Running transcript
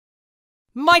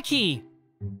Mikey!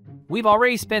 We've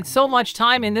already spent so much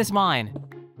time in this mine.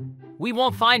 We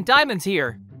won't find diamonds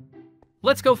here.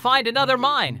 Let's go find another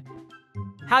mine.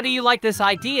 How do you like this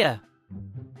idea?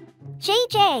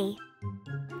 JJ,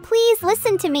 please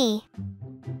listen to me.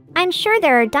 I'm sure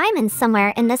there are diamonds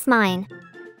somewhere in this mine.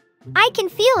 I can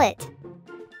feel it.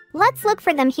 Let's look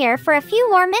for them here for a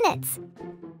few more minutes.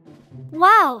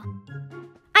 Wow!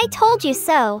 I told you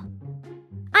so.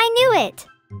 I knew it.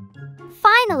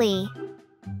 Finally!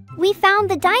 We found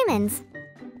the diamonds.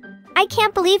 I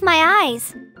can't believe my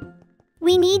eyes.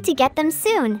 We need to get them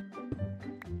soon.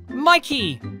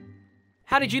 Mikey!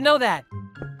 How did you know that?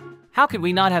 How could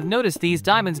we not have noticed these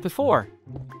diamonds before?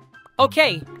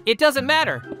 Okay, it doesn't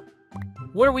matter.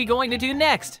 What are we going to do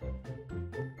next?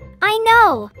 I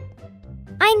know.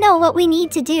 I know what we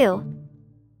need to do.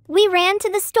 We ran to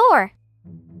the store.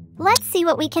 Let's see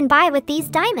what we can buy with these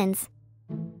diamonds.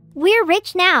 We're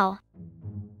rich now.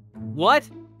 What?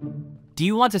 Do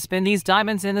you want to spend these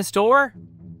diamonds in the store?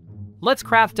 Let's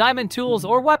craft diamond tools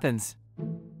or weapons.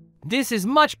 This is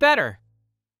much better.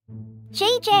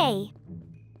 JJ,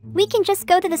 we can just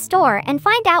go to the store and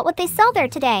find out what they sell there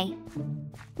today.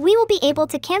 We will be able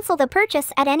to cancel the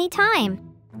purchase at any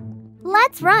time.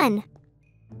 Let's run.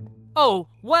 Oh,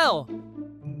 well.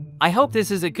 I hope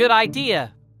this is a good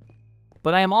idea.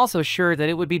 But I am also sure that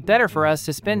it would be better for us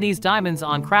to spend these diamonds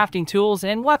on crafting tools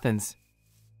and weapons.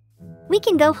 We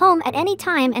can go home at any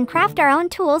time and craft our own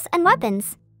tools and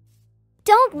weapons.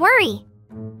 Don't worry.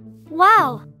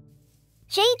 Wow.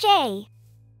 JJ,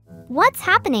 what's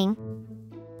happening?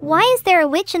 Why is there a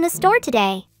witch in the store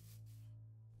today?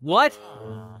 What?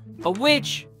 A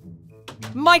witch?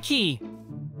 Mikey!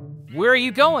 Where are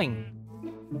you going?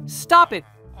 Stop it!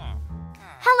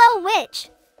 Hello, witch!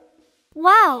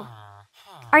 Wow!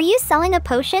 Are you selling a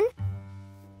potion?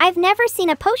 I've never seen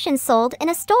a potion sold in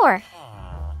a store.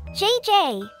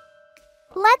 JJ,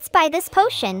 let's buy this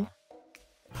potion.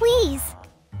 Please.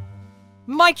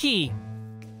 Mikey!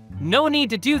 No need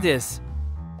to do this.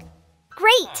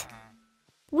 Great!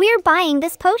 We're buying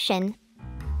this potion.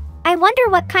 I wonder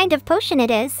what kind of potion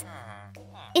it is.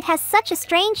 It has such a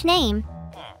strange name.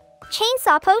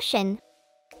 Chainsaw potion.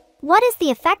 What is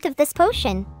the effect of this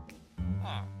potion?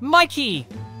 Mikey!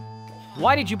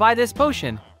 Why did you buy this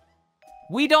potion?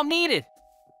 We don't need it.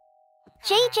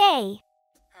 JJ,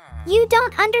 you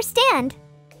don't understand.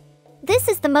 This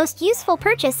is the most useful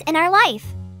purchase in our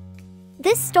life.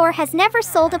 This store has never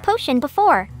sold a potion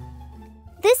before.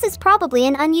 This is probably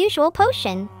an unusual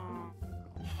potion.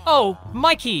 Oh,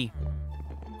 Mikey!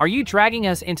 Are you dragging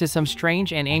us into some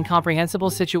strange and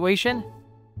incomprehensible situation?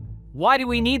 Why do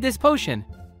we need this potion?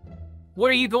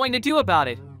 What are you going to do about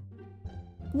it?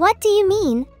 What do you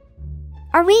mean?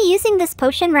 Are we using this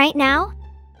potion right now?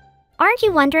 Aren't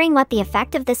you wondering what the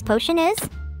effect of this potion is?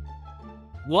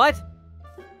 What?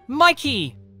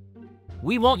 Mikey!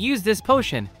 We won't use this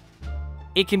potion.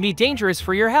 It can be dangerous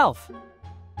for your health.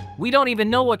 We don't even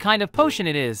know what kind of potion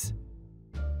it is.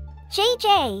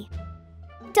 JJ,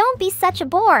 don't be such a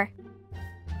bore.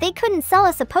 They couldn't sell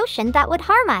us a potion that would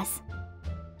harm us.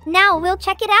 Now we'll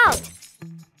check it out.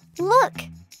 Look!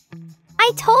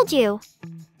 I told you!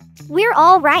 We're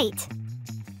all right.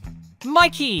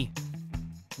 Mikey!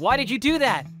 Why did you do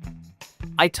that?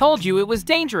 I told you it was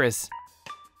dangerous.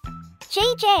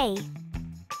 JJ,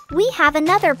 we have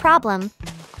another problem.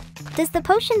 Does the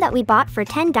potion that we bought for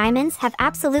 10 diamonds have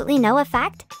absolutely no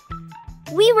effect?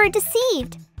 We were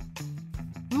deceived.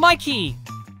 Mikey!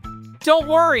 Don't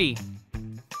worry.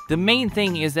 The main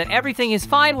thing is that everything is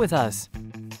fine with us.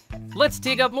 Let's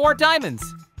dig up more diamonds.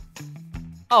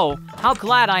 Oh, how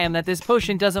glad I am that this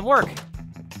potion doesn't work.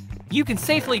 You can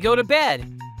safely go to bed.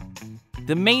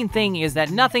 The main thing is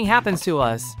that nothing happens to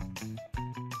us.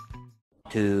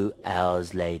 2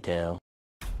 hours later.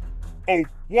 Oh,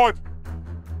 what?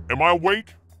 Am I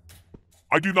awake?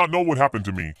 I do not know what happened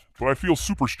to me, but I feel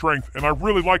super strength and I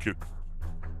really like it.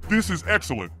 This is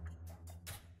excellent.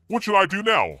 What should I do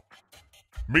now?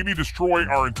 Maybe destroy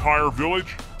our entire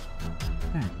village?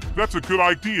 That's a good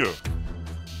idea.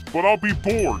 But I'll be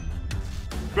bored.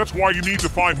 That's why you need to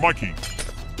find Mikey.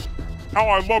 How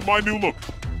I love my new look.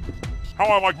 How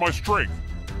I like my strength.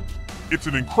 It's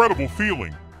an incredible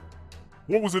feeling.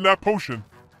 What was in that potion?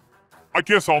 I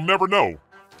guess I'll never know.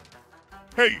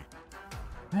 Hey,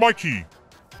 Mikey,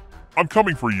 I'm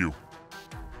coming for you.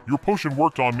 Your potion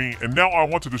worked on me and now I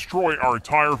want to destroy our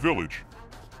entire village.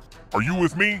 Are you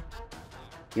with me?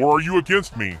 Or are you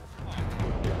against me?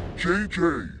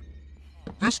 JJ,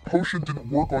 this potion didn't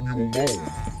work on you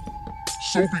alone.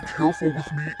 So be careful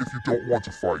with me if you don't want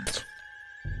to fight.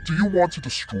 Do you want to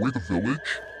destroy the village?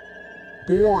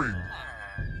 Boring.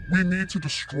 We need to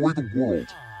destroy the world.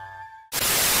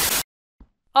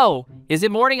 Oh, is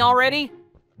it morning already?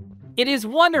 It is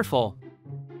wonderful.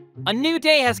 A new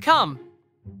day has come.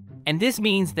 And this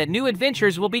means that new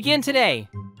adventures will begin today.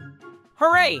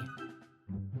 Hooray!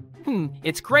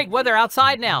 It's great weather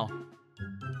outside now.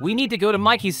 We need to go to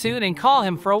Mikey soon and call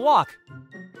him for a walk.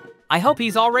 I hope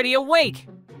he's already awake.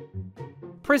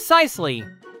 Precisely.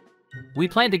 We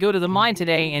plan to go to the mine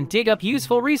today and dig up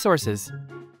useful resources.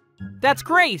 That's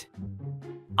great!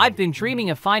 I've been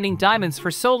dreaming of finding diamonds for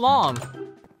so long.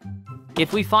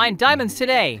 If we find diamonds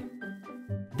today,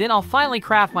 then I'll finally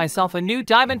craft myself a new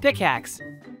diamond pickaxe.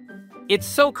 It's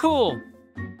so cool!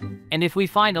 And if we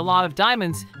find a lot of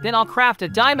diamonds, then I'll craft a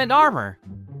diamond armor.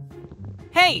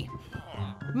 Hey!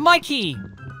 Mikey!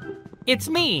 It's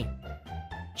me!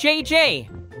 JJ!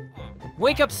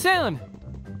 Wake up soon!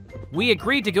 We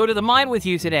agreed to go to the mine with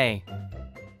you today.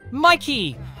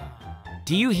 Mikey!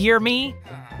 Do you hear me?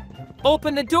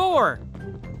 Open the door!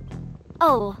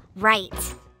 Oh,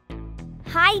 right.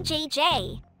 Hi,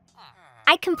 JJ.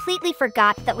 I completely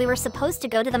forgot that we were supposed to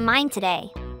go to the mine today.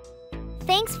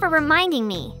 Thanks for reminding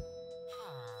me.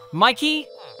 Mikey?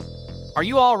 Are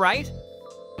you all right?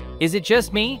 Is it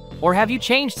just me, or have you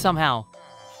changed somehow?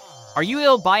 Are you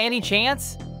ill by any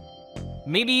chance?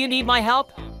 Maybe you need my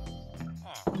help?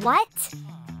 What?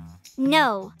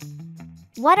 No.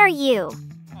 What are you?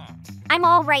 I'm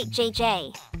all right,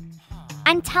 JJ.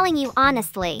 I'm telling you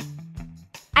honestly.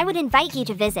 I would invite you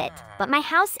to visit, but my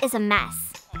house is a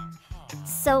mess.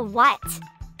 So what?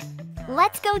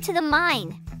 Let's go to the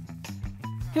mine.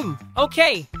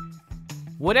 Okay.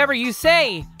 Whatever you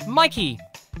say, Mikey.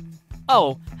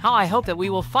 Oh, how I hope that we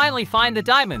will finally find the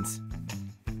diamonds.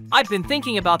 I've been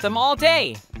thinking about them all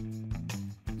day.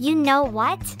 You know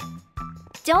what?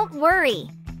 Don't worry.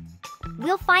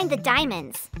 We'll find the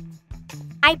diamonds.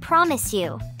 I promise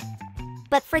you.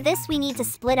 But for this we need to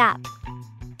split up.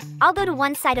 I'll go to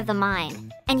one side of the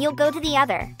mine, and you'll go to the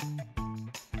other.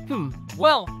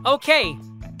 Well, okay.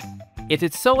 If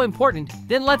it's so important,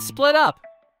 then let's split up.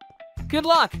 Good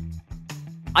luck.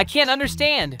 I can't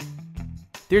understand.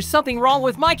 There's something wrong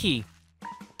with Mikey.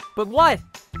 But what?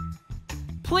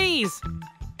 Please,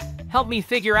 help me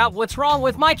figure out what's wrong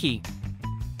with Mikey.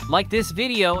 Like this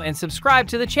video and subscribe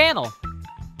to the channel.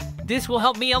 This will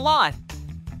help me a lot.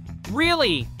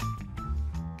 Really?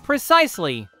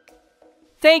 Precisely.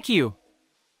 Thank you.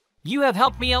 You have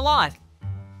helped me a lot.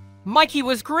 Mikey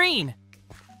was green.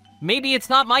 Maybe it's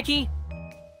not Mikey?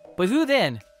 But who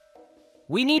then?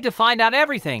 We need to find out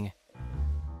everything.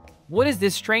 What is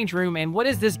this strange room and what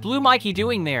is this blue Mikey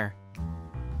doing there?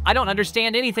 I don't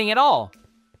understand anything at all.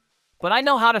 But I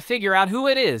know how to figure out who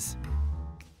it is.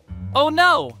 Oh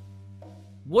no!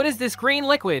 What is this green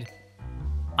liquid?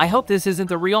 I hope this isn't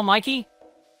the real Mikey.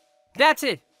 That's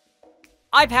it.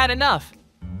 I've had enough.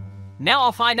 Now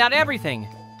I'll find out everything.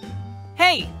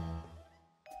 Hey!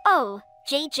 Oh,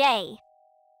 JJ.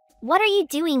 What are you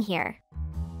doing here?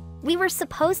 We were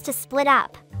supposed to split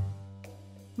up.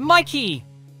 Mikey!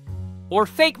 Or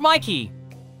fake Mikey?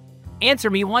 Answer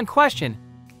me one question.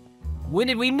 When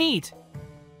did we meet?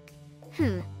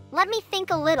 Let me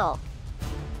think a little.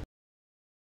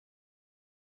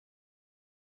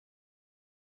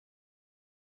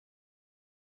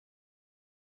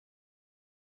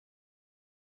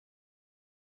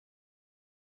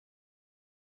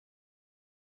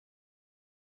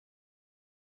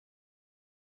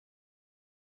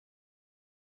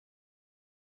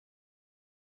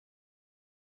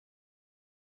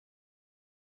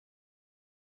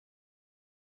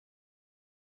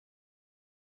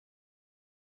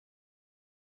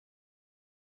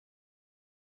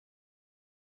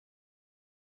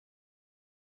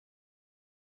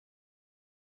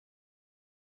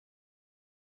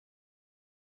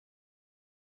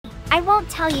 I won't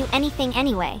tell you anything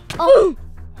anyway. Oh!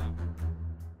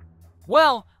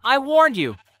 Well, I warned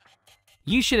you.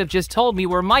 You should have just told me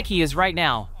where Mikey is right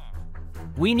now.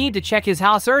 We need to check his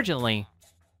house urgently.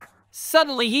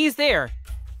 Suddenly he's there.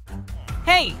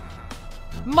 Hey!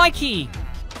 Mikey!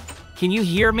 Can you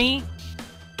hear me?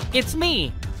 It's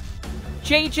me,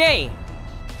 JJ.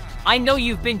 I know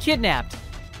you've been kidnapped.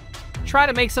 Try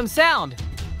to make some sound.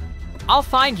 I'll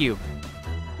find you.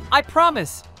 I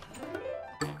promise.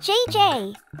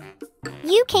 JJ,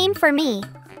 you came for me.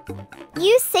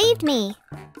 You saved me.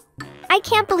 I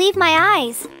can't believe my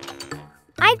eyes.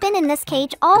 I've been in this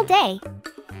cage all day.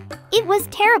 It was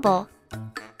terrible.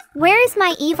 Where is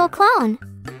my evil clone?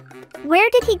 Where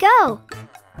did he go?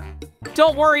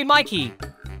 Don't worry, Mikey.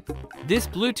 This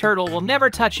blue turtle will never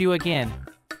touch you again.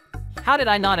 How did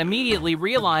I not immediately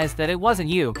realize that it wasn't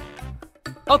you?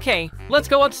 Okay, let's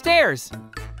go upstairs.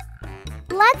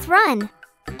 Let's run.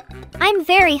 I'm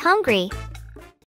very hungry.